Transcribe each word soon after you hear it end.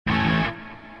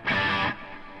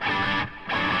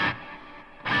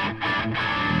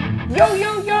Yo,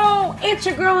 yo, yo, it's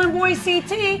your girl and boy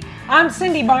CT. I'm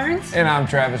Cindy Barnes. And I'm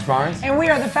Travis Barnes. And we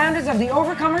are the founders of the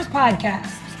Overcomers Podcast.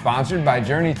 Sponsored by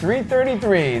Journey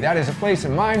 333. That is a place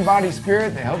of mind, body,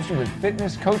 spirit that helps you with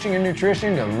fitness, coaching, and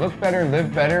nutrition to look better,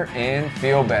 live better, and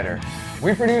feel better.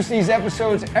 We produce these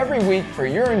episodes every week for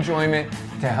your enjoyment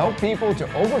to help people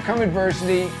to overcome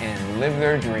adversity and live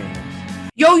their dreams.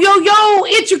 Yo, yo, yo,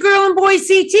 it's your girl and boy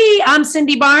CT. I'm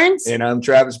Cindy Barnes. And I'm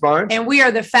Travis Barnes. And we are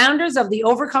the founders of the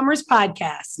Overcomers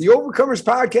Podcast. The Overcomers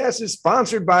Podcast is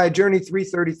sponsored by Journey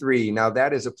 333. Now,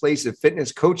 that is a place of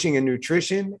fitness, coaching, and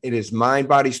nutrition. It is mind,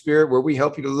 body, spirit, where we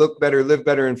help you to look better, live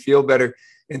better, and feel better.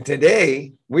 And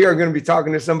today, we are going to be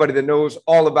talking to somebody that knows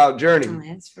all about Journey. Oh,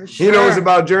 that's for sure. He knows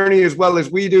about Journey as well as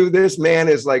we do. This man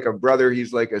is like a brother.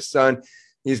 He's like a son.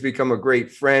 He's become a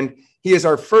great friend. He is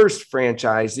our first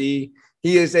franchisee.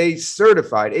 He is a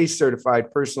certified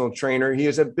personal trainer. He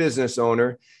is a business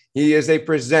owner. He is a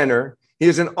presenter. He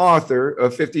is an author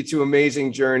of 52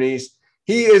 Amazing Journeys.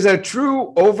 He is a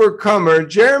true overcomer.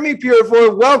 Jeremy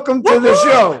Purifoy, welcome to the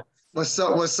show. What's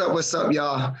up,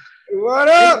 y'all? What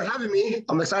up? Thanks for having me.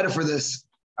 I'm excited for this.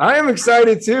 I am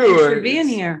excited too. Thanks for being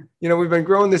here. You know, we've been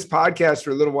growing this podcast for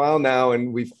a little while now,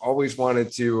 and we've always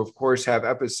wanted to, of course, have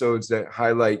episodes that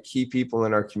highlight key people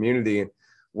in our community. And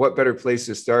what better place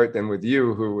to start than with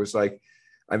you, who was like,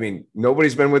 I mean,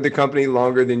 nobody's been with the company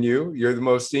longer than you. You're the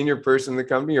most senior person in the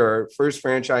company. You're our first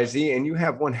franchisee, and you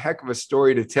have one heck of a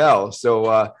story to tell.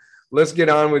 So let's get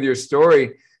on with your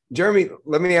story. Jeremy,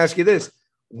 let me ask you this.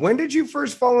 When did you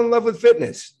first fall in love with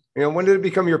fitness? You know, when did it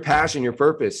become your passion, your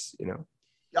purpose, you know?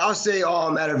 I'll say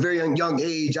at a very young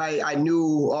age, I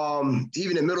knew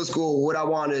even in middle school what I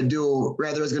wanted to do,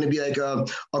 whether it was going to be like a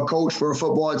coach for a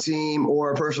football team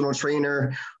or a personal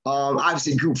trainer.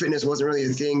 Obviously, group fitness wasn't really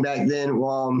a thing back then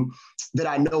that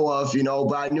I know of, you know,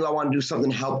 but I knew I wanted to do something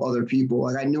to help other people.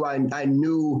 Like I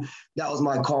knew that was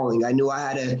my calling. I knew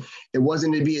it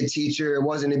wasn't to be a teacher. It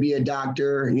wasn't to be a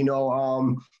doctor, you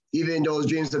know. Even those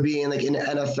dreams of being like in the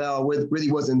NFL really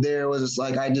wasn't there. It was just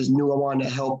like, I just knew I wanted to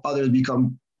help others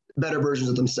become better versions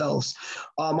of themselves.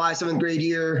 My 7th grade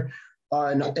year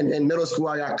in middle school,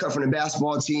 I got cut from the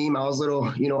basketball team. I was a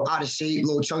little, you know, out of shape, a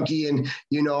little chunky. And,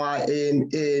 you know,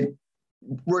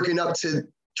 working up to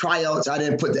tryouts, I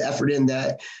didn't put the effort in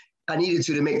that I needed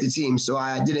to make the team. So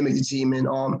I didn't make the team. And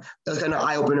that was kind of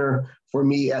eye opener for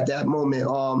me at that moment.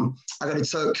 I could have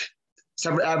took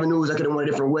several avenues. I could have went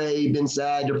a different way, been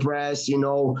sad, depressed, you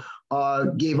know,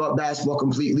 gave up basketball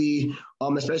completely,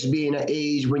 especially being at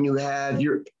age when you have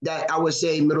I would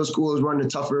say middle school is one of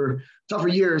the tougher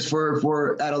years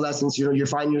for adolescents. You know, you're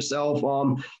finding yourself,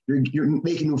 you're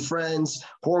making new friends,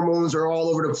 hormones are all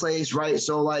over the place, right?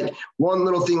 So like one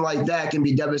little thing like that can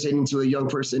be devastating to a young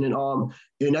person, and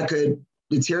that could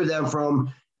deter them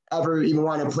from ever even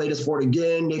wanting to play the sport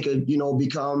again. They could, you know,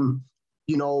 become,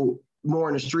 you know, more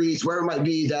in the streets, wherever it might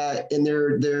be that in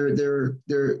their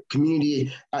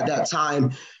community at that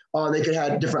time. They could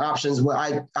have different options. But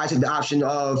I took the option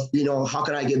of, you know, how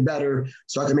can I get better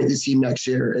so I can make the team next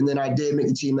year? And then I did make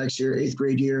the team next year, 8th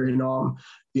grade year. And,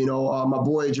 you know, my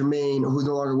boy Jermaine, who's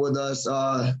no longer with us,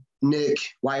 Nick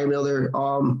Miller,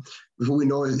 who we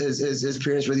know his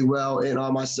parents really well, and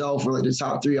myself were like the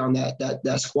top 3 on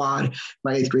that squad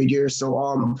my 8th grade year.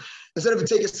 So instead of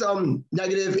taking some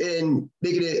negative and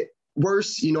making it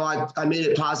worse, you know, I made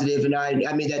it positive, and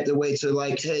I made that the way to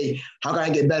like, hey, how can I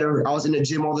get better? I was in the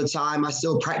gym all the time. I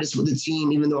still practiced with the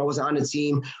team, even though I wasn't on the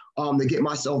team, to get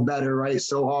myself better, right?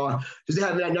 So just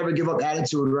having that never give up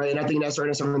attitude, right? And I think that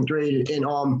started in 7th grade,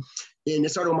 and it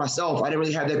started with myself. I didn't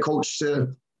really have that coach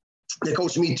to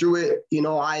coach me through it. You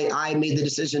know, I made the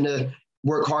decision to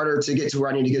work harder to get to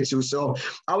where I need to get to. So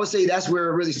I would say that's where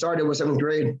it really started with 7th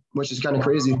grade, which is kind of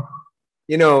crazy.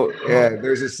 You know,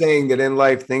 there's a saying that in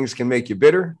life, things can make you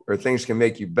bitter or things can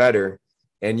make you better.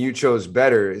 And you chose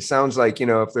better. It sounds like, you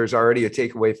know, if there's already a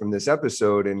takeaway from this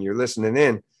episode and you're listening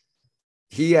in,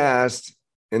 he asked,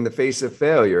 in the face of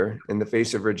failure, in the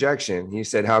face of rejection, he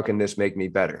said, how can this make me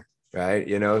better? Right.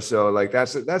 You know, so like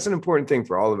that's an important thing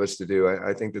for all of us to do.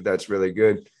 I think that's really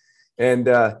good.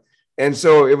 And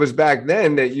so it was back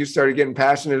then that you started getting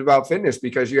passionate about fitness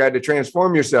because you had to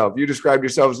transform yourself. You described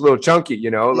yourself as a little chunky,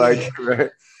 you know, like right?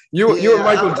 You were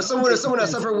Michael. Someone that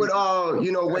suffered with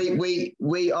you know, weight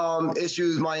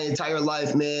issues my entire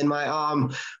life, man. My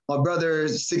brother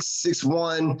is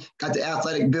 6'1", got the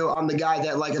athletic build. I'm the guy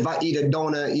that, like, if I eat a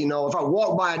donut, you know, if I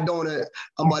walk by a donut,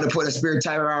 I'm about to put a spare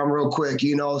tire on real quick,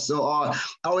 you know. So I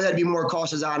always had to be more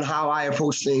cautious on how I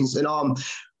approach things. And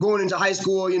going into high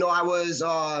school, you know, I was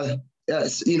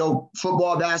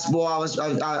football, basketball,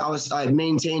 I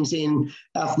maintained staying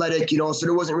athletic, so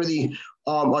there wasn't really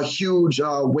a huge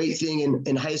weight thing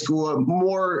in high school.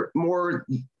 More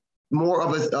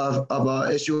of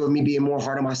a issue of me being more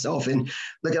hard on myself and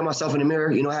looking at myself in the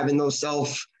mirror, having those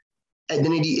self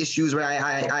identity issues where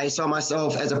I saw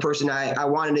myself as a person I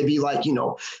wanted to be like,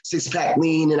 6-pack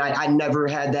lean, and I never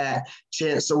had that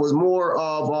chance. So it was more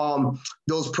of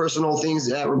those personal things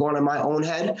that were going on in my own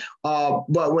head.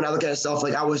 But when I look at myself,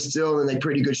 like I was still in like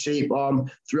pretty good shape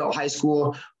throughout high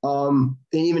school. And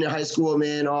even in high school,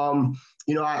 man,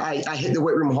 I hit the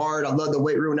weight room hard. I loved the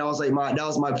weight room. That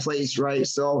was my place, right?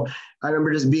 So I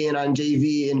remember just being on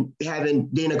JV and having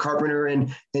Dana Carpenter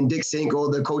and Dick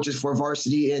Sanko, the coaches for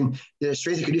varsity, and the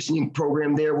strength and conditioning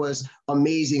program there was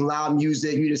amazing. Loud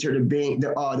music, you just hear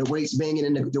the weights banging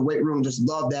in the weight room. Just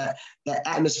loved that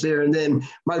atmosphere. And then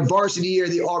my varsity year,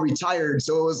 they all retired,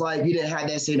 so it was like you didn't have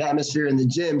that same atmosphere in the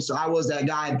gym. So I was that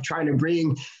guy trying to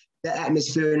bring the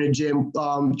atmosphere in the gym,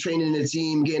 training the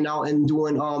team, getting out and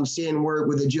doing sand work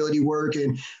with agility work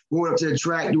and going up to the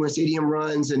track, doing stadium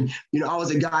runs. And, I was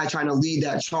a guy trying to lead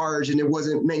that charge, and there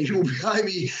wasn't many people behind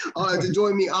me to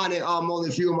join me on it. Only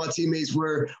a few of my teammates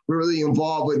were really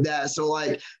involved with that. So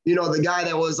the guy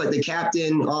that was like the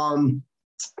captain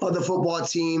of the football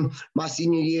team my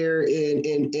senior year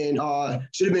and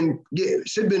should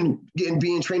have been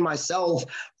being trained myself.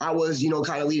 I was,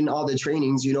 kind of leading all the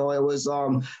trainings, it was,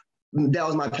 that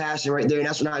was my passion right there. And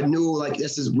that's when I knew like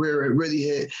this is where it really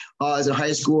hit as in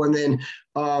high school. And then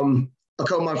a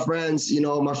couple of my friends,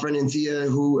 my friend Anthea,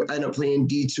 who ended up playing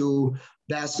D2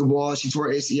 basketball, she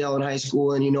tore ACL in high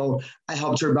school. And, I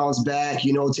helped her bounce back,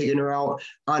 taking her out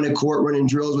on the court, running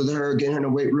drills with her, getting her in the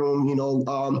weight room,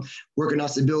 working on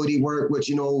stability work,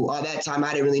 which, at that time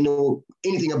I didn't really know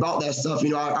anything about that stuff.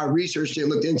 I researched it,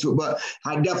 looked into it, but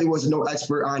I definitely wasn't no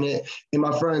expert on it. And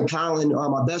my friend Colin,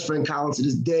 my best friend Colin to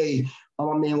this day,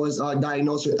 my man was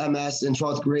diagnosed with MS in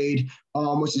 12th grade,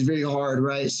 which is very hard,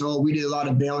 right? So we did a lot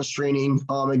of balance training,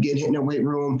 again, hitting the weight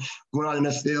room, going out in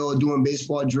the field, doing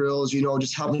baseball drills,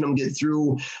 just helping them get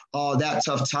through that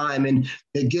tough time. And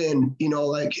again,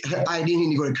 I didn't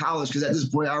need to go to college because at this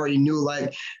point I already knew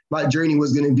like my journey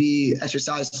was going to be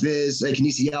exercise phys, like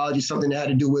kinesiology, something that had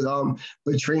to do with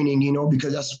training,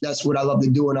 because that's what I love to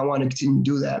do and I want to continue to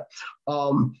do that.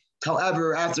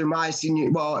 However, after my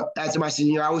senior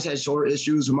year, I always had shoulder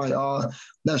issues with my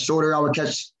left shoulder. I would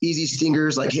catch easy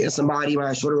stingers, like hitting somebody,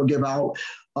 my shoulder would give out.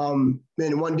 And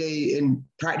one day in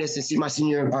practice and my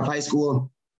senior year of high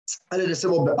school, I did a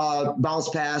simple bounce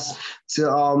pass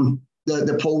to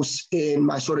the post and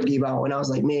my shoulder gave out. And I was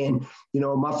like, man,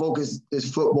 my focus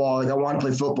is football. Like I want to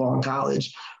play football in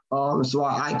college. So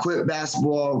I quit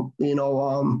basketball,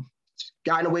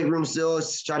 got in the weight room still,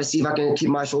 try to see if I can keep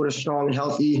my shoulders strong and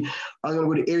healthy. I was going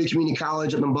to go to Erie Community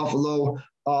College up in Buffalo.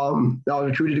 I was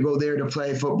recruited to go there to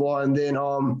play football. And then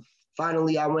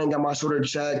finally I went and got my shoulder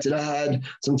checked, and I had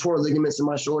some torn ligaments in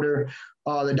my shoulder.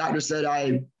 The doctor said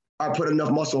I put enough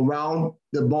muscle around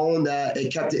the bone that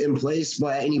it kept it in place,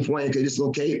 but at any point it could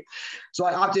dislocate. So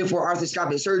I opted for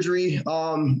arthroscopic surgery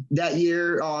that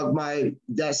year,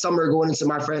 that summer going into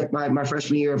my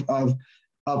freshman year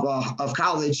of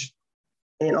college.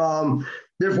 And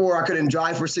therefore, I couldn't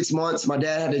drive for 6 months. My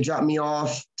dad had to drop me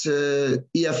off to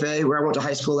EFA, where I went to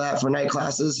high school for night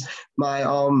classes, my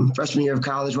freshman year of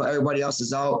college, while everybody else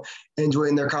is out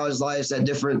enjoying their college lives at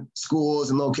different schools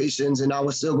and locations. And I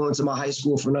was still going to my high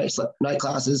school for night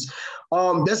classes.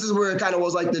 This is where it kind of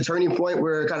was like the turning point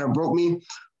where it kind of broke me.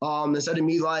 Instead of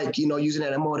me using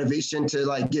that as motivation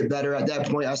to get better, at that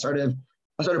point, I started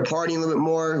partying a little bit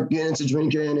more, getting into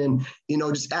drinking and,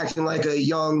 just acting like a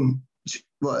young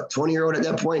 20-year-old at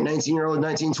that point,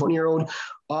 20-year-old.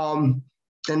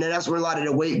 And then that's when a lot of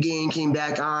the weight gain came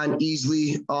back on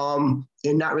easily, and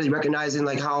not really recognizing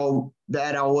how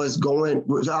bad I was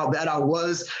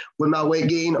with my weight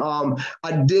gain.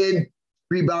 I did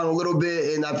rebound a little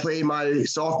bit, and I played my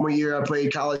sophomore year. I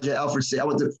played college at Alfred State. I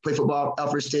went to play football at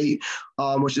Alfred State,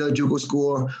 which is a JUCO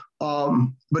school.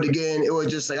 But again, it was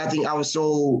just I think I was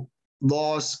so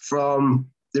lost from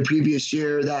the previous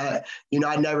year that,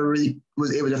 I never really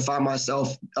was able to find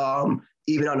myself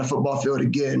even on the football field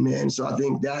again, man. So I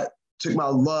think that took my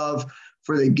love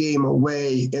for the game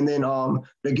away. And then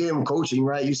the game of coaching,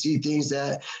 right? You see things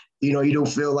that, you don't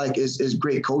feel like is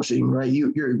great coaching, right?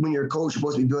 When you're a coach, you're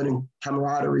supposed to be building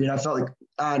camaraderie. And I felt like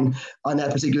on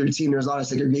that particular team, there's a lot of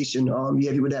segregation. You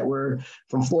had people that were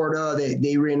from Florida,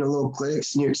 they ran in little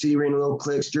cliques, New York City ran in little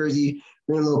cliques, Jersey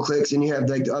we're in little cliques, and you have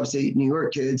like the upstate New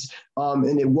York kids. And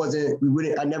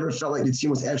I never felt like the team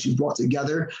was actually brought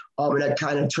together. And that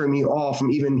kind of turned me off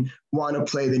from even wanting to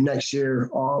play the next year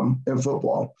in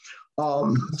football. I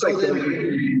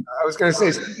was going to say,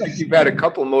 it's like you've had a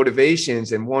couple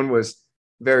motivations, and one was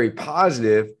very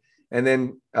positive, and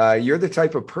then you're the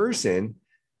type of person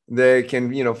that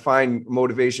can, find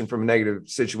motivation from a negative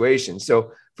situation.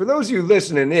 So for those of you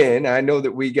listening in, I know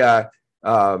that we got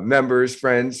members,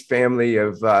 friends, family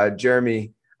of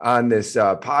Jeremy on this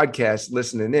podcast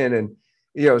listening in. And,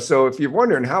 so if you're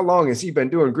wondering how long has he been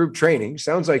doing group training,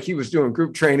 sounds like he was doing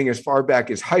group training as far back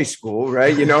as high school,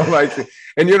 right? And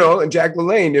Jack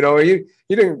LaLanne,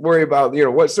 he didn't worry about,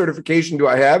 what certification do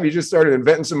I have? He just started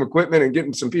inventing some equipment and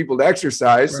getting some people to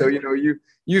exercise. Right. So,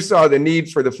 you saw the need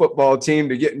for the football team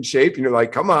to get in shape, and you're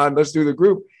like, come on, let's do the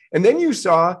group. And then you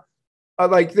saw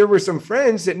there were some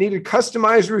friends that needed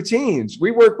customized routines.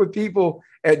 We work with people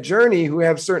at Journey who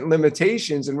have certain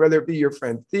limitations, and whether it be your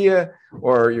friend Thea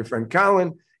or your friend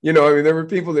Colin, there were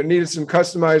people that needed some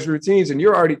customized routines, and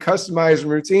you're already customizing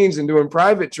routines and doing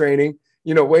private training,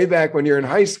 way back when you're in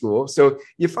high school. So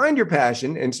you find your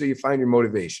passion, and so you find your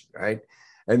motivation, right?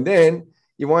 And then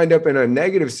you wind up in a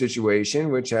negative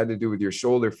situation, which had to do with your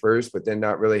shoulder first, but then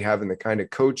not really having the kind of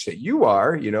coach that you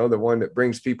are, the one that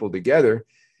brings people together.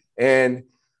 And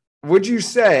would you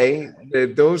say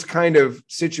that those kind of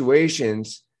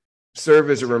situations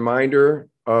serve as a reminder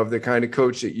of the kind of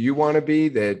coach that you want to be,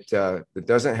 that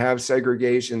doesn't have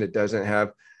segregation, that doesn't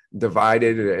have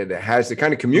divided, that has the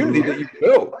kind of community that you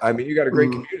built? I mean, you got a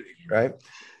great community, right?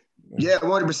 Yeah,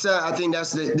 100%. I think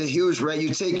that's the huge, right?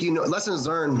 You take, lessons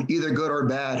learned, either good or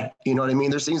bad. You know what I mean?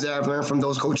 There's things that I've learned from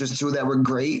those coaches too that were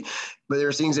great, but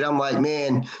there's things that I'm like,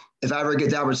 man, if I ever get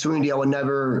the opportunity, I would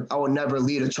never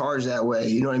lead a charge that way.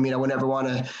 You know what I mean? I would never want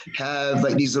to have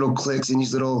like these little cliques and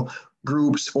these little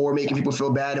groups or making people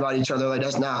feel bad about each other. Like,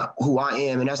 that's not who I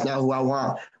am, and that's not who I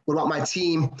want. What about my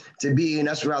team to be? And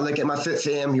that's where I look at my fit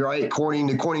fam. You're right.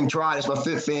 The Corning Tribe, that's my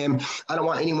fit fam. I don't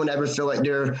want anyone to ever feel like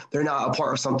they're not a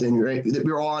part of something, right?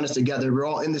 We're all on this together. We're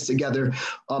all in this together.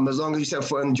 As long as you set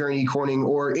foot on Journey, Corning,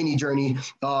 or any journey,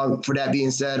 for that being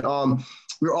said,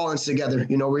 we're all in this together.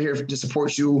 We're here to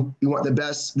support you. You want the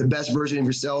best version of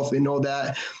yourself, and know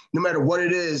that no matter what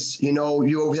it is, you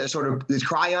over there sort of this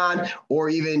cry on, or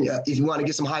even if you want to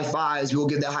get some high fives, we'll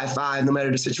give that high five no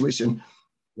matter the situation.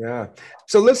 Yeah.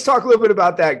 So let's talk a little bit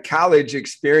about that college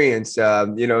experience.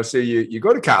 So you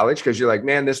go to college because you're like,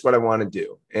 man, this is what I want to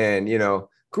do. And,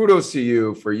 kudos to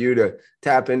you for you to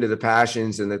tap into the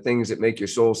passions and the things that make your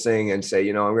soul sing and say,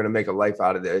 I'm going to make a life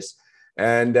out of this.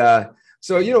 And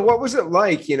so, what was it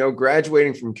like,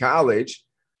 graduating from college,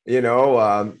 kind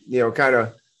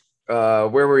of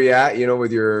where were you at,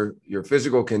 with your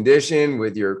physical condition,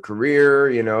 with your career?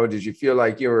 Did you feel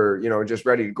like you were, just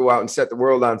ready to go out and set the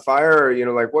world on fire?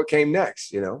 Or, like what came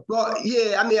next, Well,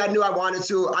 yeah, I mean, I knew I wanted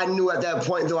to. I knew at that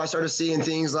point, though, I started seeing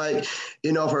things like,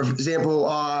 for example,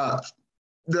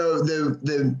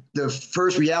 the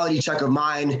first reality check of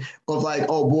mine of like,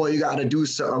 oh boy, you got to do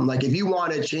something. Like, if you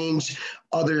want to change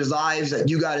others' lives, that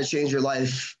you got to change your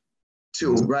life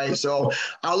too, right? So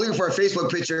I was looking for a Facebook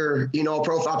picture, a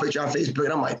profile picture on Facebook,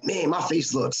 and I'm like, man, my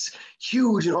face looks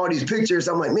huge in all these pictures.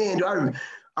 I'm like, man, do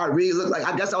I really look like,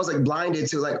 I guess I was like blinded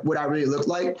to like what I really look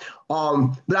like.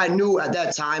 But I knew at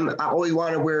that time, I always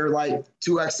wanted to wear like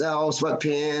 2XL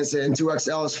sweatpants and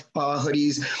 2XL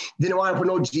hoodies. Didn't want to put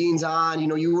no jeans on.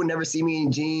 You would never see me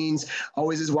in jeans.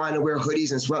 Always just wanted to wear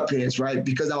hoodies and sweatpants, right?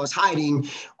 Because I was hiding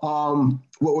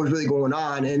what was really going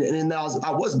on. And then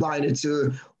I was blinded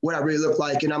to what I really look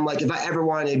like. And I'm like, if I ever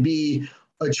wanted to be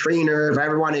a trainer, if I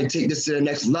ever wanted to take this to the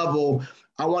next level,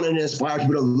 I wanted to inspire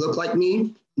people to look like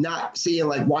me. Not saying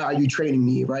like, why are you training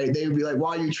me, right? They would be like,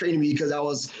 why are you training me? Because I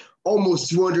was almost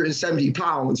 270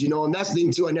 pounds, and that's the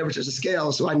thing too. I never touched a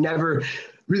scale. So I never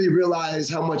really realized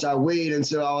how much I weighed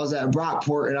until I was at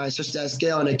Brockport, and I touched that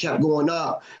scale and it kept going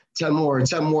up. 10 more.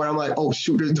 I'm like, oh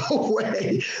shoot, there's no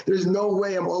way. There's no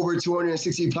way I'm over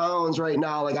 260 pounds right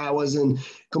now. Like, I was in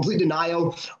complete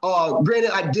denial.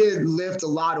 Granted, I did lift a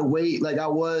lot of weight. Like I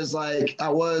was like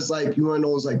one of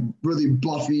those like really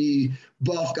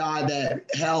buff guy that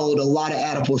held a lot of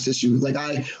adipose tissue. Like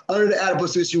under the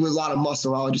adipose tissue was a lot of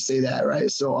muscle. I'll just say that, right?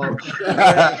 So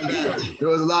there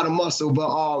was a lot of muscle,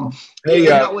 but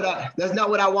that's not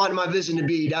what I wanted my vision to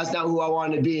be. That's not who I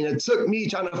wanted to be. And it took me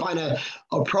trying to find a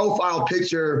profile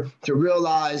picture to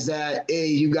realize that, hey,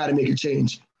 you got to make a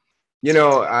change.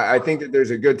 I think that there's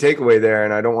a good takeaway there,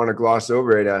 and I don't want to gloss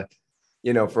over it.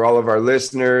 For all of our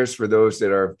listeners, for those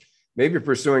that are, maybe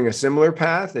pursuing a similar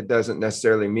path. It doesn't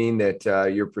necessarily mean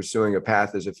that you're pursuing a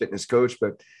path as a fitness coach,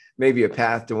 but maybe a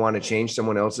path to want to change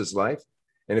someone else's life.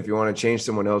 And if you want to change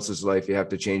someone else's life, you have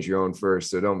to change your own first.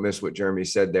 So don't miss what Jeremy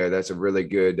said there. That's a really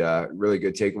good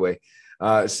takeaway.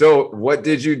 So what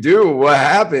did you do? What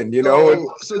happened? You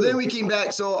know? So then we came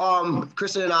back. So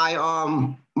Kristen and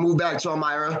I moved back to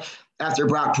Elmira after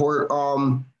Brockport.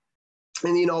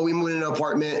 And, you know, we moved in an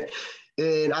apartment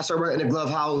and I started working in the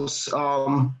glove house.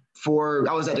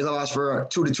 I was at the glove house for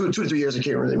two to 3 years. I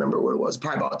can't really remember what it was.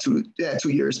 Probably about 2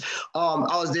 years.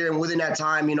 I was there, and within that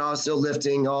time, you know, I was still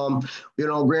lifting. You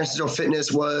know, Grand Central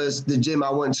Fitness was the gym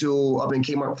I went to up in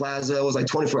Kmart Plaza. It was like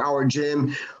 24-hour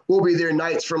gym. We'll be there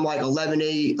nights from like 11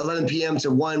 p.m. to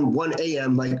 1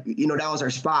 a.m. Like, you know, that was our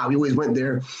spot. We always went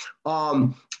there.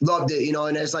 Loved it, you know,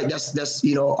 and it's like, that's,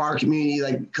 you know, our community,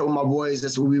 like a couple of my boys,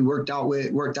 that's what we worked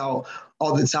out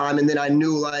all the time. And then I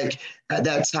knew, like, at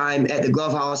that time at the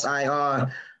glove house, I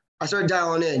started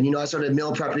dialing in, you know, I started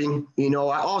meal prepping, you know.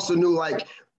 I also knew, like,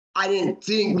 I didn't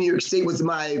think New York State was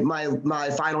my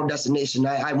final destination.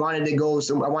 I wanted to go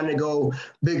I wanted to go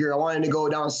bigger. I wanted to go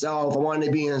down south. I wanted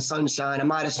to be in the sunshine. I'm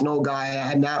not a snow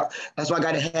guy. That's why I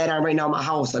got a hat on right now in my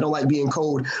house. I don't like being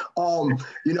cold.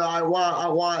 You know, I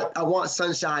want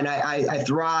sunshine. I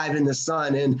thrive in the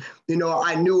sun. And, you know,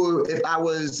 I knew if I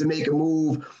was to make a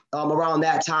move around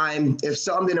that time, if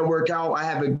something didn't work out, I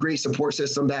have a great support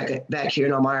system back here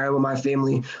in Elmira with my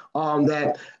family,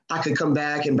 that I could come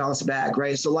back and bounce back,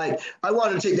 right? So, like, I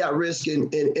wanted to take that risk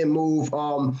and move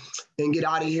and get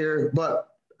out of here,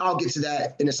 but I'll get to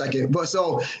that in a second. But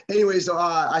so anyway,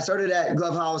 I started at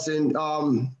Glove House, and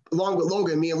along with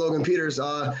Logan, me and Logan Peters,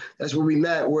 that's where we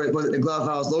met. Where it was at the Glove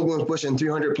House. Logan was pushing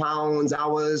 300 pounds. I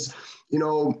was, you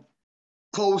know,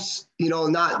 close, you know,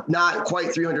 not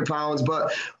quite 300 pounds,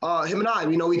 but him and I,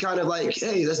 you know, we kind of like,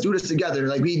 hey, let's do this together.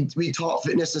 Like we taught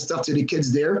fitness and stuff to the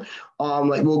kids there.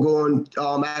 Like we'll go and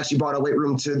I actually brought a weight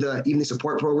room to the evening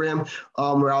support program,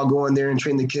 where I'll go in there and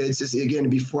train the kids. Just again,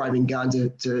 before I even got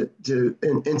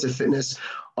into fitness.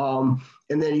 And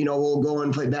then, you know, we'll go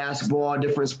and play basketball,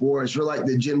 different sports. We're like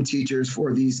the gym teachers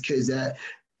for these kids that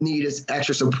need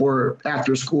extra support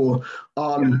after school.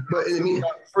 But I mean,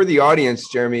 for the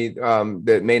audience, Jeremy,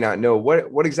 that may not know,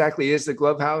 what exactly is the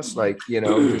Glove House? Like, you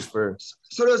know, just for.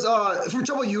 So there's for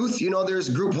troubled youth, you know, there's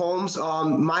group homes.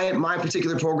 My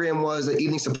particular program was an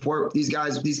evening support. These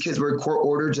kids were court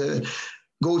ordered to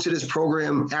go to this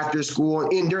program after school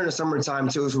and during the summertime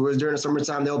too. So during the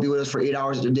summertime, they'll be with us for 8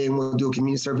 hours a day, and we'll do a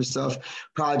community service stuff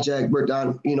project, work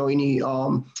on, you know, any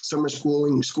summer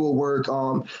school work.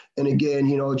 And again,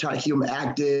 you know, try to keep them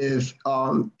active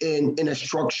in a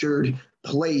structured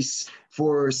place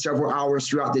for several hours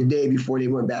throughout the day before they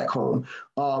went back home.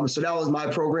 So that was my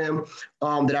program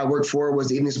that I worked for, was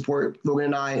the evening support, Logan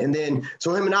and I. And then,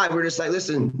 so him and I were just like,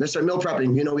 listen, let's start meal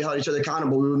prepping. You know, we held each other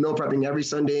accountable. We were meal prepping every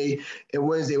Sunday and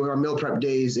Wednesday were our meal prep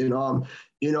days. And,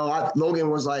 you know,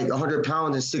 Logan was like 100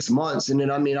 pounds in 6 months. And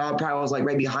then, I mean, I probably was like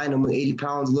right behind him with 80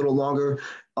 pounds, a little longer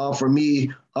for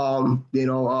me, you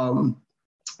know,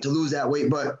 to lose that weight.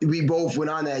 But we both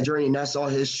went on that journey, and I saw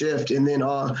his shift. And then,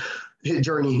 his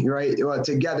journey, right,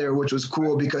 together, which was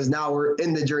cool because now we're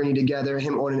in the journey together,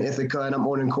 him owning Ithaca and I'm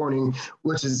owning Corning,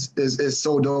 which is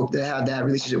so dope to have that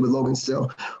relationship with Logan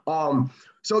still.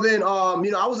 So then,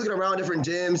 you know, I was looking around different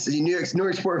gyms, New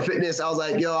York Sport Fitness. I was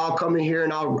like, yo, I'll come in here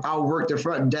and I'll work the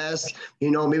front desk, you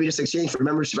know, maybe just exchange for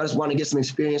membership. I just want to get some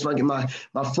experience, want to get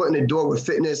my foot in the door with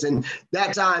fitness. And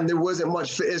that time there wasn't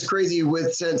much. It's crazy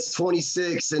since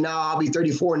 26 and now I'll be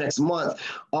 34 next month.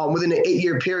 Within an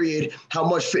 8-year period, how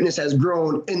much fitness has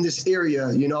grown in this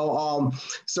area, you know.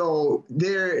 So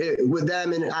there with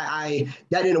them, and I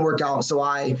that didn't work out. So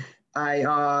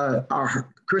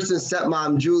Kristen's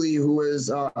stepmom, Julie, who was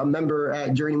a member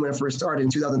at Journey when it first started in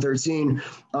 2013,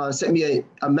 sent me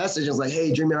a message and was like,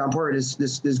 hey, Journey, I'm part of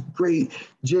this great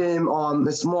gym.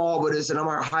 It's small, but it's in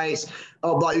Elmira Heights.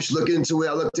 Oh, but you should look into it.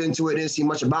 I looked into it, didn't see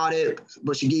much about it,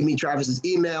 but she gave me Travis's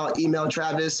email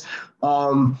Travis.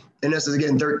 And this is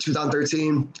again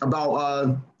 2013,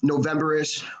 about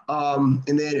November-ish. And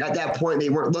then at that point, they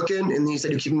weren't looking, and he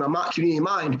said, you're keeping me in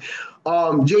mind.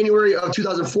 January of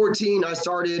 2014, I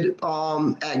started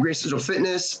at Grand Central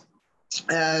Fitness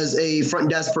as a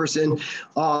front desk person.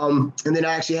 And then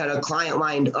I actually had a client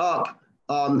lined up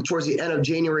towards the end of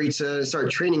January to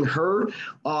start training her.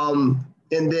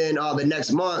 And then the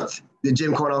next month, the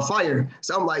gym caught on fire.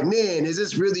 So I'm like, man, is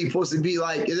this really supposed to be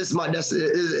like, is this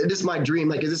my dream?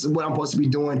 Like, is this what I'm supposed to be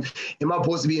doing? Am I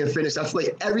supposed to be in fitness? I feel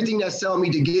like everything that's telling me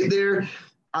to get there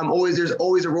there's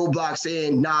always a roadblock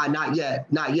saying, nah, not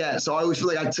yet, not yet. So I always feel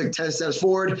like I took 10 steps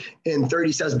forward and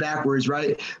 30 steps backwards,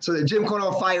 right? So the gym caught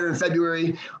on fire in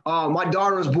February. My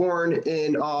daughter was born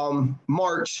in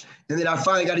March. And then I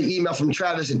finally got an email from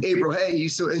Travis in April, hey, you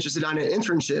still interested in an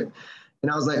internship?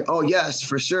 And I was like, oh, yes,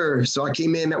 for sure. So I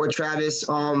came in, met with Travis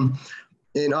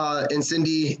and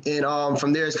Cindy. And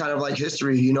from there, it's kind of like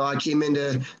history. You know, I came in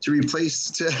to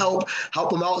help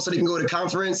them out so they can go to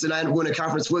conference. And I ended up going to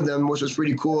conference with them, which was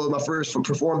pretty cool. My first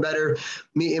Perform Better,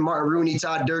 meeting Martin Rooney,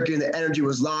 Todd Durkin, the energy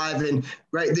was live. And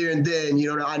right there and then,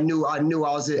 you know, I knew I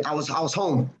was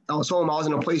home. I was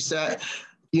in a place that,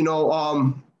 you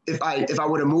know, if I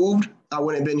would have moved, I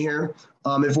wouldn't have been here.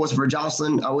 If it wasn't for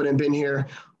Jocelyn, I wouldn't have been here.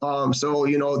 So,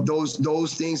 you know,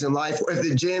 those things in life, if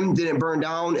the gym didn't burn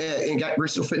down and got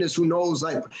Bristol Fitness, who knows,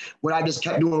 like what I just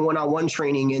kept doing one-on-one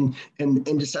training and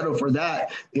to settle for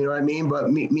that, you know what I mean?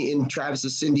 But meeting Travis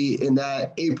and Cindy in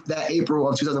that April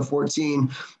of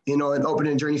 2014, you know, and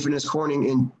opening Journey Fitness Corning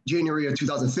in January of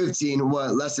 2015,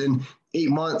 less than 8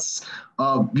 months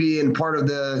being part of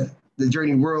the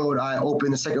Journey world, I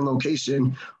opened a second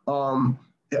location.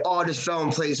 It all just fell in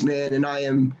place, man. And I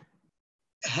am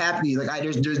happy. Like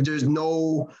there's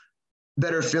no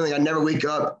better feeling. I never wake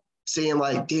up saying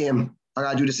like, damn, I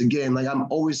gotta do this again. Like I'm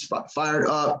always fired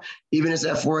up, even if it's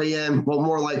at 4 a.m. Well,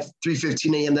 more like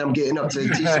 3:15 a.m. that I'm getting up to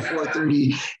teach a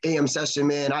 4:30 a.m. session,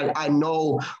 man. I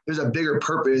know there's a bigger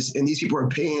purpose and these people are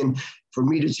paying for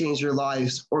me to change their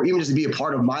lives or even just to be a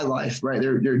part of my life, right?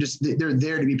 They're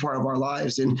there to be part of our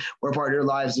lives and we're part of their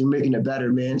lives and making it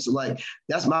better, man. So like,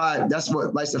 that's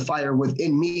what lights the fire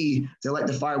within me. They light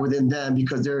the fire within them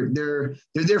because they're there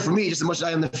for me just as much as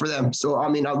I am for them. So, I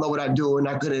mean, I love what I do and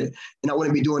I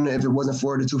wouldn't be doing it if it wasn't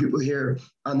for the two people here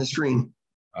on the screen.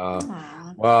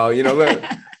 Well, you know,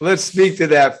 let's speak to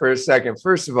that for a second.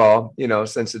 First of all, you know,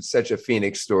 since it's such a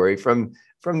Phoenix story, from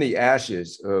the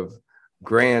ashes of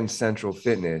Grand Central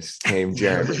Fitness came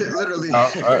Jeremy. Literally.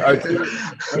 A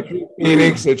true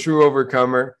Phoenix, a true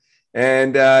overcomer.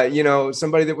 And, you know,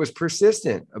 somebody that was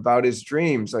persistent about his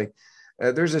dreams. Like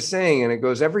there's a saying and it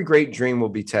goes, every great dream will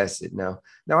be tested. Now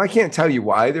I can't tell you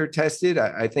why they're tested.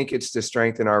 I think it's to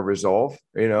strengthen our resolve.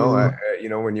 You know, you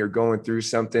know, when you're going through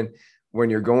something,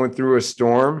 when you're going through a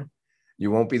storm,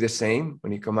 you won't be the same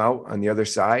when you come out on the other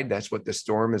side. That's what the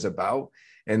storm is about.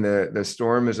 And the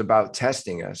storm is about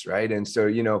testing us, right? And so,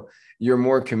 you know, you're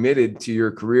more committed to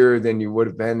your career than you would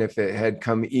have been if it had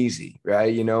come easy,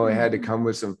 right? You know, it had to come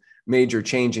with some major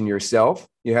change in yourself.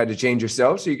 You had to change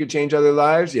yourself so you could change other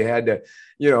lives. You had to,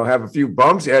 you know, have a few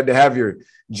bumps. You had to have your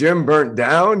gym burnt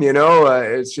down. You know,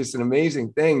 it's just an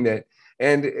amazing thing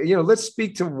and, you know, let's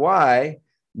speak to why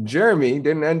Jeremy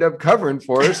didn't end up covering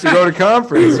for us to go to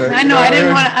conference. I know.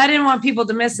 I didn't want people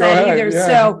to miss that either.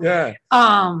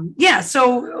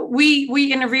 So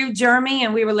we interviewed Jeremy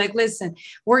and we were like, listen,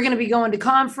 we're going to be going to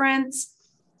conference.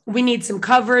 We need some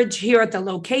coverage here at the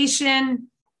location.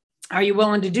 Are you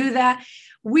willing to do that?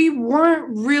 We weren't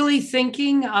really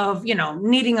thinking of, you know,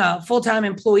 needing a full-time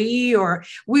employee or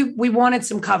we wanted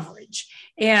some coverage.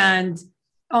 And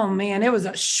oh man, it was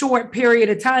a short period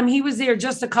of time. He was there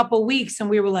just a couple weeks and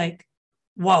we were like,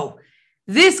 whoa,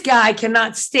 this guy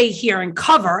cannot stay here and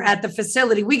cover at the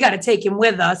facility. We got to take him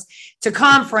with us to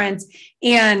conference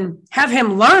and have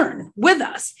him learn with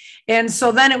us. And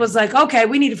so then it was like, okay,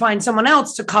 we need to find someone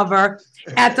else to cover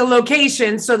at the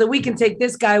location so that we can take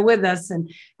this guy with us.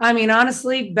 And I mean,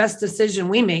 honestly, best decision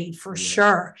we made for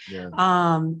sure.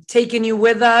 Yeah. Taking you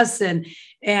with us and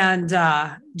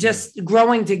just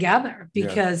growing together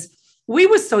because we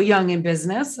were so young in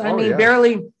business. I mean,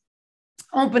 barely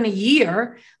open a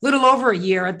year, little over a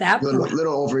year at that point.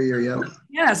 Little over a year, yeah.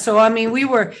 Yeah. So, I mean, we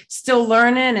were still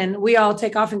learning and we all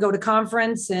take off and go to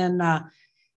conference and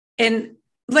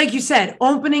like you said,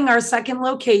 opening our second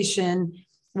location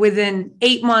within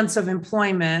 8 months of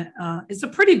employment is a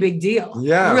pretty big deal.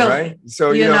 Yeah, really. Right.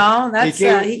 So you know that's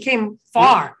he came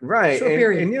far, right?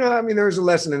 And you know, I mean, there was a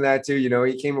lesson in that too. You know,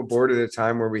 he came aboard at a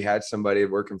time where we had somebody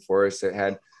working for us that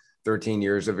had 13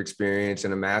 years of experience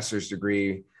and a master's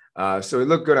degree. So it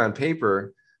looked good on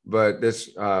paper, but this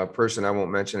person, I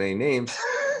won't mention any names.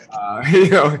 You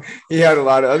know, he had a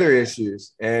lot of other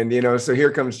issues, and you know, so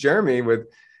here comes Jeremy with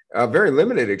a very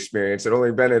limited experience. Had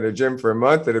only been at a gym for a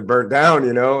month that had burnt down,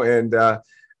 you know, and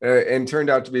turned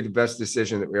out to be the best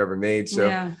decision that we ever made.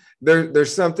 So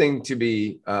there's something to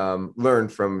be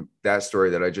learned from that story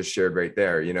that I just shared right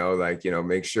there. You know, like, you know,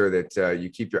 make sure that you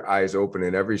keep your eyes open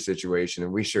in every situation.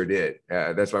 And we sure did.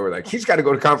 That's why we're like, he's got to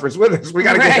go to conference with us. We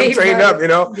got to get him trained up, you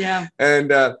know? Yeah.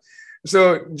 And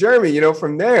so Jeremy, you know,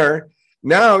 from there,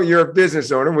 now you're a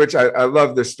business owner, which I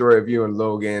love the story of you and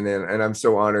Logan, and I'm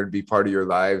so honored to be part of your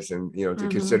lives and, you know, to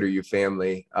consider you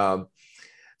family.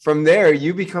 From there,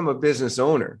 you become a business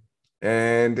owner.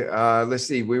 And let's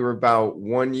see, we were about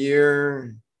 1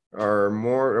 year or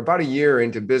more, about a year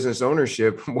into business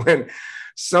ownership when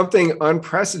something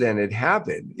unprecedented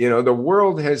happened. You know, the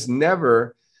world has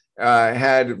never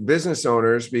had business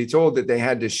owners be told that they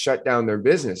had to shut down their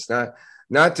business.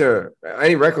 Not to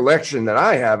any recollection that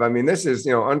I have. I mean, this is,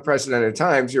 you know, unprecedented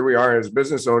times. Here we are as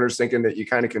business owners thinking that you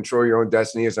kind of control your own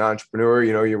destiny as an entrepreneur.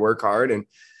 You know, you work hard and,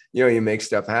 you know, you make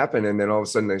stuff happen. And then all of a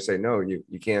sudden they say, no, you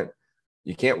can't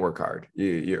work hard.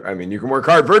 I mean, you can work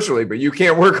hard virtually, but you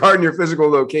can't work hard in your physical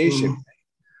location.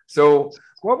 So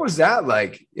what was that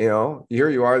like? You know, here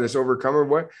you are, this overcomer.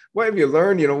 What have you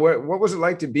learned? You know, what was it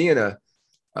like to be in a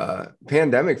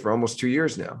pandemic for almost 2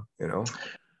 years now, you know?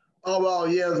 Oh, well,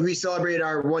 yeah, we celebrated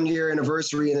our 1 year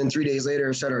anniversary and then 3 days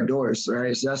later shut our doors,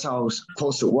 right? So that's how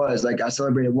close it was. Like I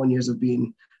celebrated 1 year of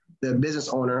being the business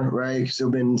owner, right? So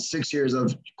it's been 6 years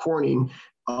of quarantine.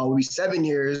 Will be 7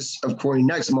 years of quarantine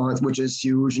next month, which is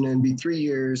huge. And then be 3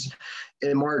 years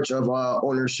in March of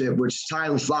ownership, which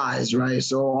time flies, right?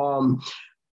 So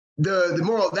the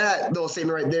moral of that little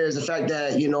statement right there is the fact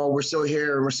that, you know, we're still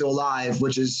here and we're still alive,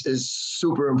 which is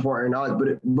super important.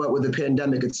 But with the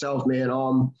pandemic itself, man,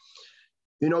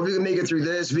 you know, if we can make it through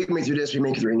this, we can make it through this, we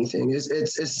make it through anything.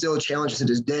 It's still a challenge to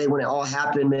this day. When it all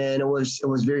happened, man, it was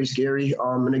very scary.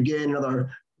 And again,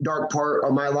 another dark part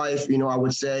of my life, you know, I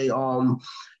would say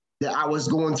that I was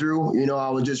going through. You know, I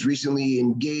was just recently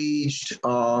engaged.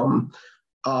 And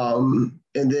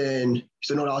then,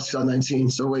 so no, that was 2019.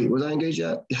 So wait, was I engaged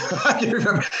yet? I can't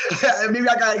remember. Maybe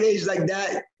I got engaged like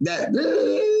that.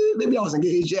 Maybe I was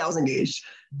engaged. Yeah, I was engaged.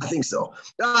 I think so.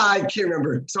 I can't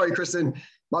remember. Sorry, Kristen.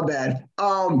 My bad.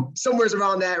 Somewhere's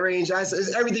around that range.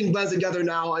 Everything blends together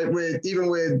now even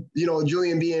with, you know,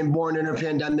 Julian being born in a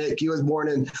pandemic. He was born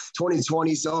in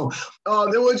 2020. So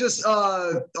it was just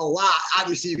a lot.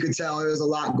 Obviously, you could tell there was a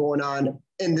lot going on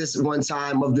in this one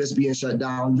time of this being shut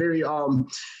down. Very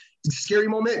scary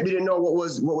moment. We didn't know what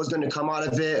was going to come out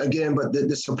of it again, but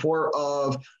the support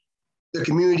of the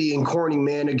community in Corning,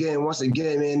 man, once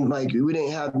again, man, like we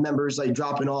didn't have members like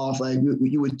dropping off. Like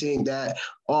you would think that,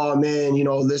 oh man, you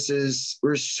know,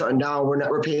 we're shutting down.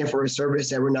 We're paying for a service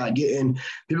that we're not getting.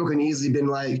 People can easily been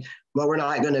like, well, we're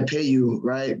not going to pay you,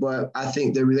 right? But I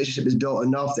think the relationship is built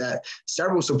enough that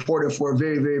several supported for a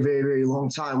very, very, very, very long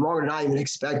time, longer than I even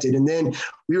expected. And then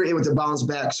we were able to bounce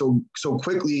back so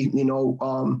quickly, you know,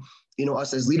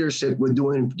 us as leadership with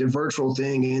doing the virtual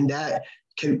thing, and that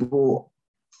people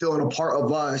feeling a part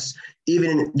of us,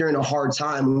 even during a hard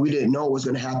time when we didn't know what was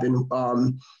going to happen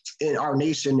in our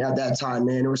nation at that time,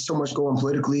 man. There was so much going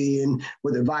politically and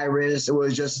with the virus. It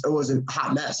was a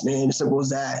hot mess, man. As simple as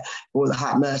that. It was a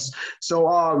hot mess.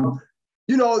 So,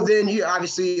 you know, then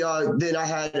obviously, then I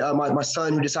had my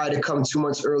son who decided to come 2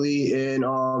 months early and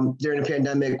during the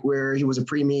pandemic where he was a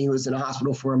preemie. He was in the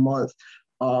hospital for a month.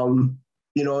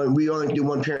 You know, and we only do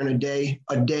one parent a day,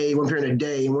 one parent a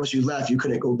day. And once you left, you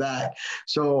couldn't go back.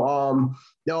 So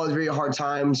that was very hard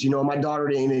times. You know, my daughter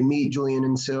didn't even meet Julian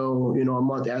until, you know, a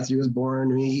month after he was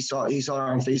born. I mean, he saw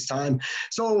her on FaceTime.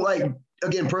 So like,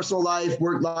 again, personal life,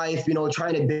 work life, you know,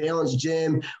 trying to balance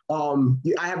gym.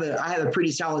 I have a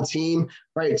pretty solid team,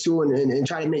 right, too, and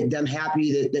try to make them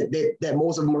happy that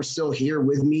most of them are still here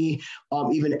with me,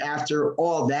 even after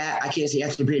all that. I can't say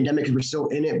after the pandemic because we're still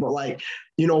in it, but like,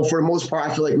 you know, for the most part,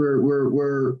 I feel like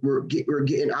we're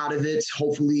getting out of it,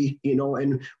 hopefully, you know,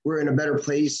 and we're in a better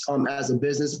place as a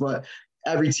business. But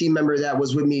every team member that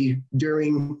was with me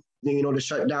during, you know, the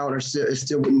shutdown is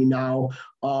still with me now.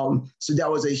 So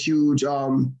that was a huge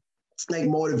like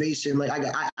motivation. Like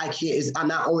I can't. I'm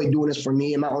not only doing this for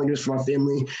me. I'm not only doing this for my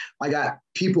family. I got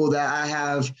people that I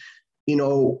have, you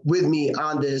know, with me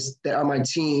on this that are my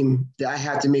team that I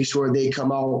have to make sure they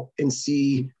come out and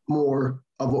see more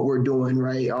of what we're doing,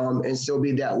 right? And still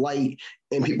be that light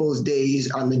in people's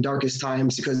days on the darkest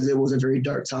times, because it was a very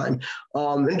dark time.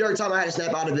 In dark time, I had to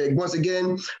snap out of it. Once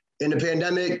again, in the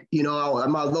pandemic, you know,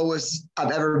 my lowest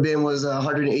I've ever been was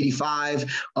 185,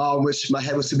 which my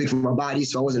head was too big for my body,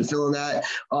 so I wasn't feeling that.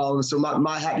 So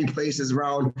my happy place is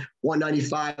around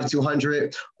 195,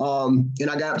 200, and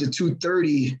I got up to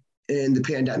 230 in the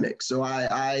pandemic. So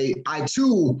I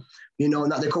too, you know,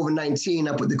 not the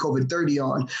COVID-19, I put the COVID-30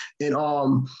 on,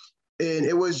 and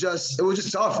it was just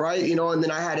tough, right? You know, and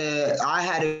then I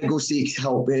had to go seek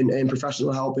help and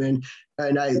professional help, and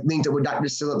I linked up with Dr.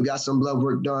 Sillip, got some blood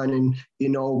work done, and, you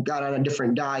know, got on a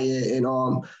different diet, and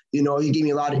you know, he gave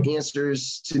me a lot of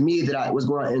answers to me that I was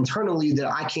going on internally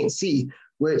that I can't see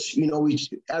which,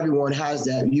 everyone has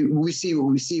that. We see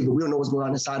what we see, but we don't know what's going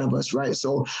on inside of us, right?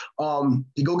 So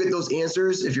you go get those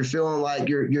answers. If you're feeling like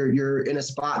you're in a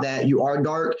spot that you are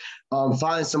dark,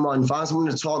 find someone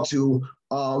to talk to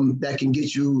that can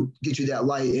get you that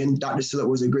light. And Dr. Sillett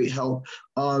was a great help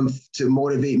to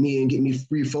motivate me and get me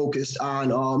refocused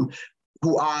on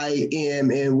who I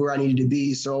am and where I needed to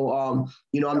be. So,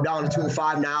 I'm down to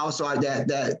 205 now. So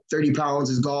that 30 pounds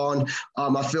is gone.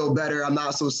 I feel better. I'm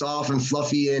not so soft and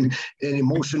fluffy and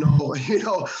emotional.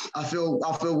 I feel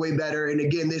way better. And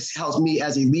again, this helps me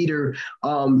as a leader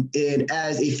and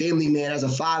as a family man, as a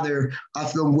father. I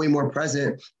feel way more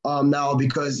present now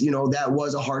because, that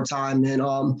was a hard time. And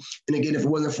again, if it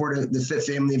wasn't for the Fit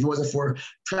family, if it wasn't for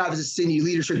Travis's senior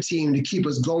leadership team to keep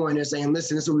us going and saying,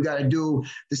 listen, this is what we got to do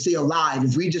to stay alive.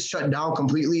 If we just shut down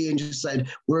completely and just said,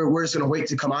 we're just going to wait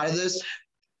to come out of this,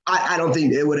 I don't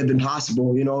think it would have been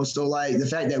possible, So like the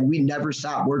fact that we never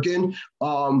stopped working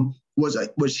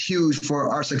was huge for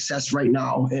our success right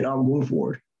now and going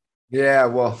forward. Yeah,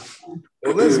 well,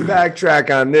 let's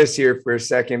backtrack on this here for a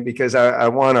second, because I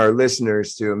want our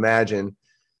listeners to imagine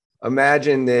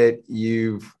that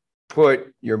you've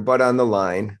put your butt on the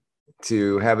line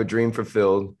to have a dream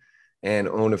fulfilled and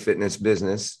own a fitness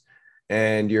business.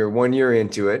 And you're 1 year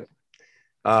into it,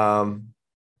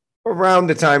 around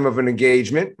the time of an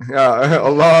engagement,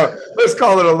 let's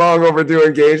call it a long overdue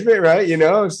engagement, right?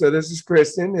 So this is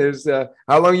Kristen.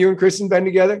 How long you and Kristen been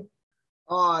together?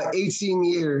 18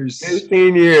 years.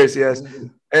 18 years, yes.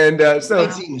 And so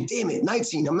 19, damn it,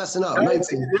 19. I'm messing up.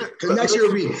 19. Because next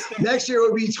year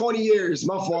will be 20 years.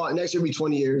 My fault. Next year will be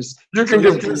 20 years. You can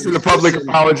give Kristen a public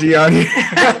apology on you.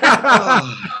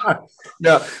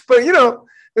 No,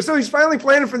 but so he's finally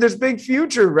planning for this big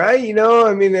future, right?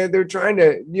 They're trying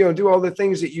to, do all the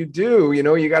things that you do.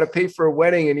 You got to pay for a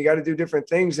wedding and you got to do different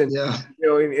things. And,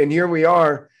 and here we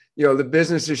are, the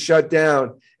business is shut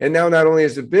down. And now not only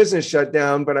is the business shut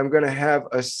down, but I'm going to have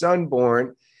a son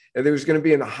born and there's going to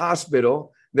be in a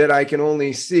hospital that I can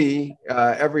only see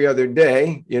every other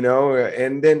day,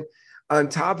 and then on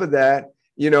top of that,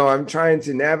 I'm trying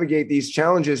to navigate these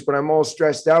challenges, but I'm all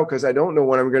stressed out because I don't know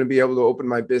when I'm going to be able to open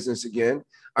my business again.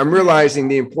 I'm realizing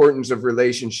the importance of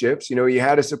relationships. You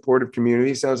had a supportive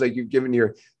community. Sounds like you've given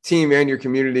your team and your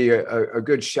community a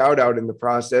good shout out in the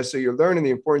process. So you're learning the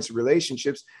importance of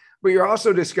relationships, but you're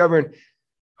also discovering,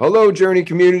 hello, Journey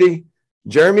community.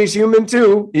 Jeremy's human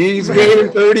too. He's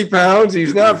gaining 30 pounds.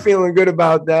 He's not feeling good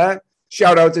about that.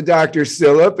 Shout out to Dr.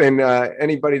 Sillett and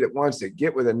anybody that wants to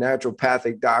get with a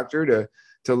naturopathic doctor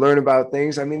to learn about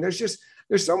things.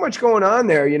 There's so much going on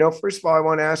there. First of all, I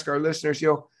want to ask our listeners,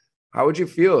 how would you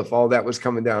feel if all that was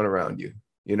coming down around you?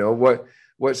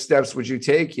 What steps would you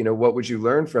take? What would you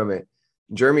learn from it?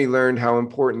 Jeremy learned how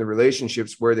important the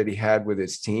relationships were that he had with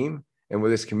his team and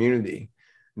with his community.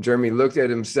 Jeremy looked at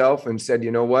himself and said,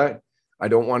 you know what? I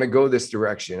don't want to go this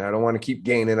direction. I don't want to keep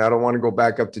gaining. I don't want to go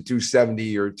back up to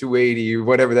 270 or 280 or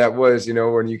whatever that was,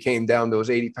 when you came down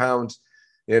those 80 pounds,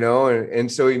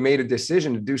 and so he made a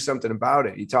decision to do something about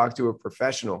it. He talked to a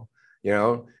professional.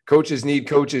 Coaches need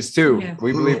coaches too. Yeah.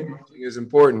 We believe coaching is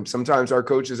important. Sometimes our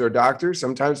coaches are doctors.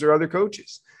 Sometimes they're other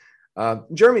coaches.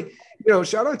 Jeremy,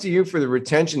 shout out to you for the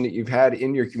retention that you've had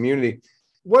in your community.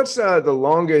 What's the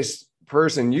longest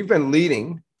person you've been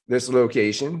leading this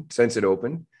location since it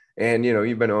opened? And,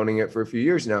 you've been owning it for a few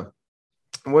years now.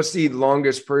 What's the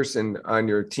longest person on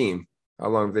your team? How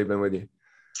long have they been with you?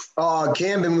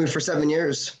 Cam been with me for 7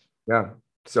 years. Yeah.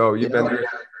 So you've been there 7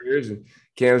 years and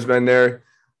Cam's been there,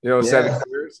 7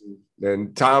 years.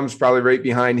 And Tom's probably right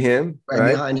behind him.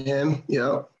 Right behind him.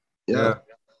 Yeah.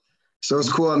 So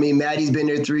it's cool. Maddie's been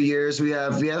there 3 years. We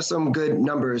have some good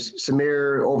numbers.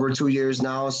 Samir over 2 years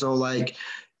now. So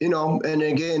and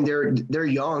again, they're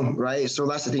young, right? So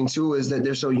that's the thing too, is that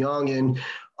they're so young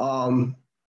and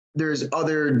there's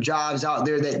other jobs out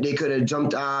there that they could have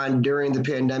jumped on during the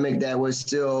pandemic that was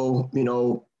still,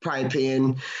 probably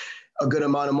paying a good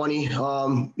amount of money,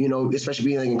 especially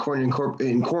being like in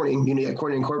Corning, you have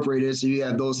Corning Incorporated. So you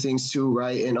have those things too,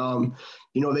 right? And,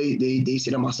 they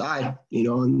sit on my side,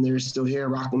 and they're still here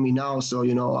rocking with me now. So,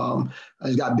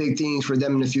 I've got big things for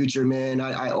them in the future, man.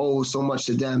 I owe so much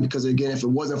to them because, again, if it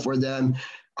wasn't for them,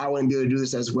 I wouldn't be able to do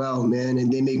this as well, man.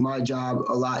 And they make my job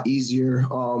a lot easier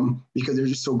because they're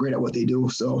just so great at what they do.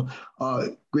 So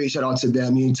great shout out to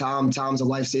them. Tom's a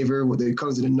lifesaver when it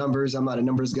comes to the numbers. I'm not a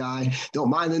numbers guy. Don't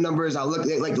mind the numbers. I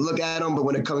like to look at them, but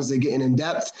when it comes to getting in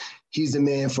depth, he's the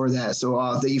man for that. So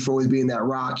thank you for always being that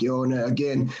rock, And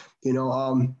again,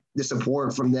 the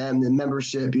support from them, the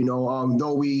membership,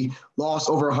 though we lost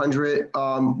over 100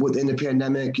 within the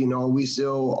pandemic, we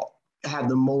still have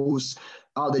the most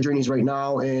the journeys right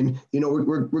now. And,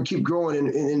 we're keep growing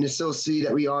and to still see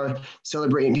that we are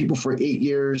celebrating people for 8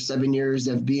 years, 7 years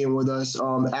that being with us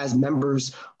as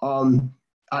members.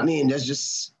 That's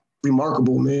just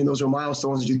remarkable, man. Those are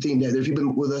milestones that you think that there's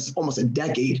people with us almost a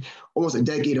decade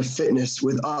of fitness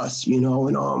with us,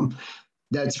 and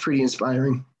that's pretty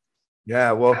inspiring.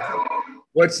 Yeah. Well,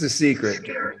 what's the secret?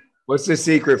 What's the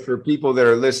secret for people that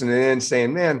are listening in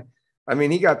saying, man,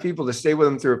 he got people to stay with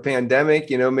him through a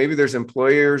pandemic. Maybe there's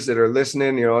employers that are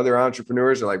listening, other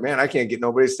entrepreneurs are like, man, I can't get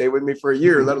nobody to stay with me for a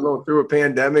year, let alone through a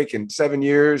pandemic and 7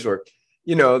 years, or,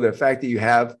 the fact that you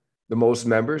have the most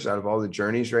members out of all the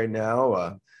journeys right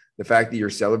now, the fact that you're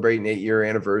celebrating 8-year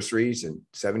anniversaries and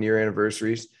 7-year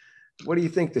anniversaries. What do you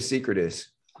think the secret is?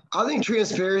 I think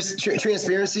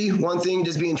transparency, one thing,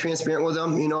 just being transparent with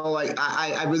them,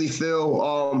 I really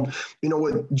feel,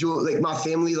 with Jewel, like my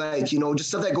family, just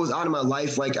stuff that goes on in my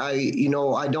life. Like I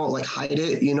don't hide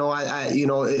it,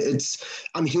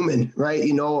 I'm human, right?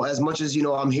 As much as,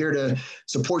 I'm here to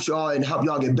support y'all and help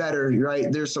y'all get better, right?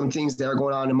 There's some things that are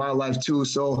going on in my life too.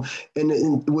 So,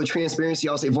 and with transparency,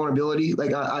 I'll say vulnerability,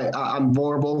 like I'm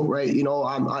vulnerable, right?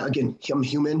 I'm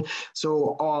human.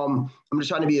 So, I'm just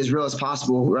trying to be as real as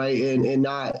possible, right? And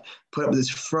not put up this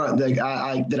front like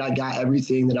I got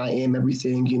everything, that I am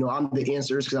everything. I'm the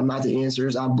answers because I'm not the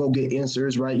answers. I'll go get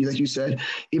answers, right? Like you said,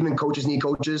 even coaches need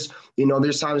coaches.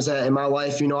 There's times that in my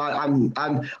life,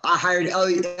 I hired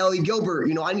Ellie Gilbert.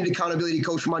 I need accountability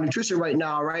coach for my nutrition right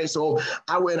now, right? So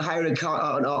I went and hired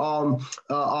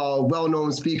a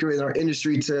well-known speaker in our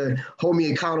industry to hold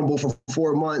me accountable for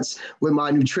 4 months with my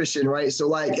nutrition, right?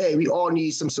 So hey, we all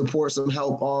need some support, some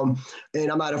help, and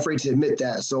I'm not afraid to admit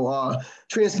that. So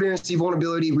transparency,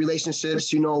 vulnerability,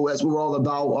 relationships, as we're all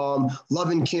about, love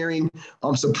and caring,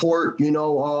 support,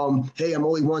 hey, I'm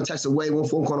only one text away, one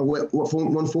phone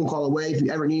call away. If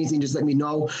you ever need anything, just let me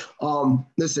know.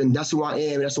 Listen, that's who I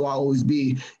am. That's who I'll always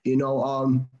be, and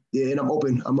I'm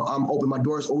open. I'm open. My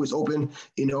door is always open.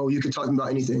 You can talk to me about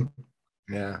anything.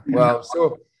 Yeah. Well,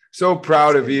 so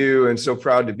proud of you and so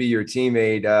proud to be your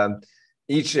teammate.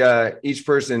 Each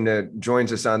person that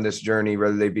joins us on this journey,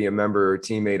 whether they be a member or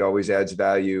teammate, always adds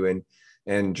value.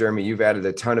 And Jeremy, you've added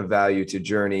a ton of value to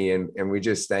Journey, and we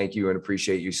just thank you and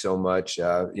appreciate you so much.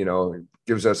 It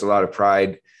gives us a lot of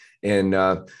pride. And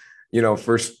that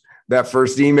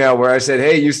first email where I said,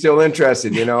 "Hey, you still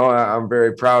interested?" I'm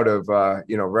very proud of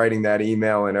writing that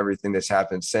email and everything that's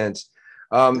happened since.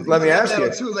 Let me ask you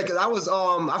too. I was,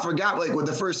 I forgot, with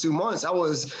the first 2 months, I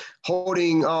was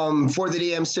holding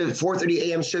 4:30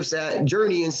 a.m. shifts at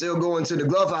Journey and still going to the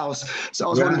glove house. So I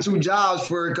was holding 2 jobs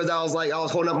because I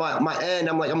was holding up my end.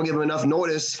 I'm like, I'm gonna give them enough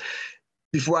notice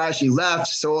before I actually left.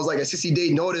 So it was a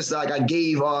 60-day notice I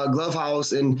gave glove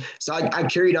house, and so I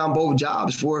carried on both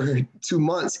jobs for 2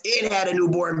 months and had a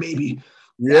newborn baby.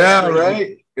 Yeah,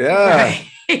 right. Yeah, right.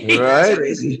 That's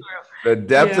crazy. The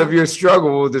depth of your struggle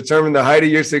will determine the height of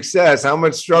your success. How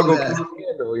much struggle can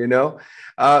you handle,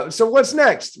 So what's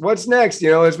next?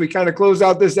 As we kind of close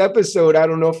out this episode, I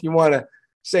don't know if you want to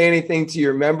say anything to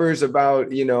your members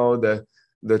about,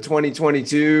 the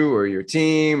 2022 or your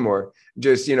team, or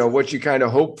just, what you kind of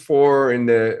hope for in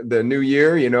the new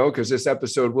year, because this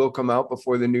episode will come out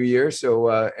before the new year. So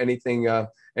anything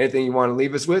you want to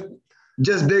leave us with?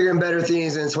 Just bigger and better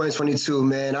things in 2022,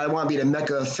 man. I want to be the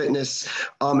mecca of fitness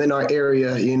in our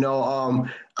area.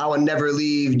 I would never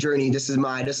leave Journey. This is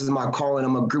my calling.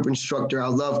 I'm a group instructor. I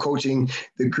love coaching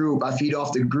the group. I feed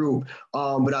off the group.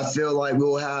 But I feel like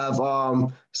we'll have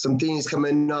some things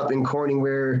coming up in Corning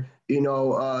where there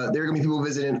are going to be people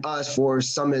visiting us for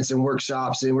summits and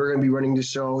workshops, and we're going to be running the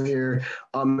show here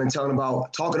and talking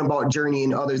about Journey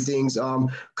and other things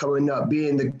coming up,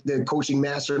 being the coaching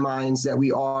masterminds that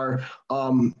we are.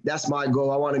 That's my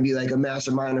goal. I want to be like a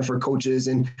masterminder for coaches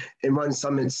and run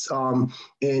summits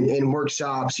and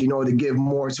workshops, to give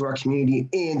more to our community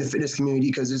and the fitness community,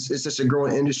 because it's such a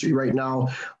growing industry right now.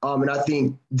 And I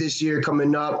think this year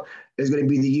coming up is going to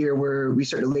be the year where we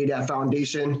start to lay that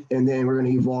foundation, and then we're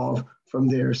going to evolve from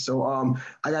there. So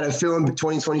I got a feeling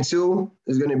 2022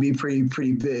 is going to be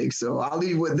pretty big. So I'll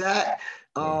leave with that,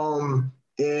 and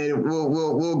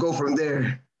we'll go from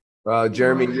there. Well,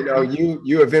 Jeremy,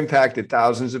 you have impacted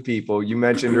thousands of people. You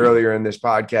mentioned earlier in this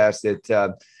podcast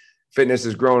that fitness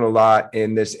has grown a lot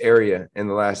in this area in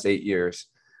the last 8 years.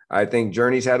 I think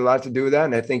Journey's had a lot to do with that,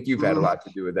 and I think you've had a lot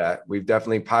to do with that. We've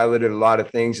definitely piloted a lot of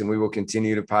things, and we will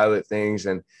continue to pilot things.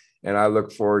 And I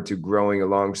look forward to growing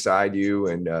alongside you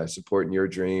and supporting your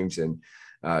dreams and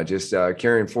just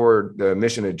carrying forward the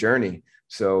mission of Journey.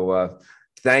 So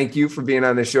thank you for being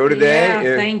on the show today.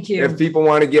 Yeah, thank you. If people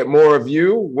want to get more of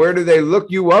you, where do they look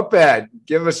you up at?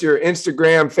 Give us your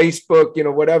Instagram, Facebook,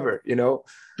 whatever,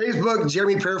 Facebook,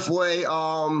 Jeremy Purifoy.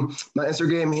 My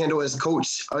Instagram handle is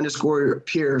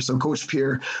Coach_Peer. So Coach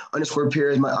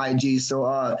Peer_Peer is my IG.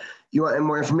 So you want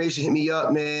more information, hit me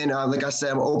up, man. Like I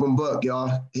said, I'm an open book,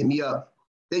 y'all. Hit me up.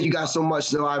 Thank you guys so much.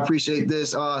 So I appreciate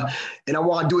this. And I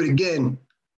want to do it again.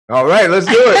 All right, let's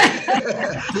do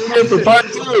it. Tune in for part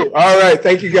 2. All right.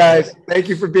 Thank you, guys. Thank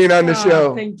you for being on the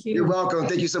show. Thank you. You're welcome.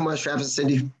 Thank you so much, Travis and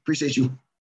Cindy. Appreciate you.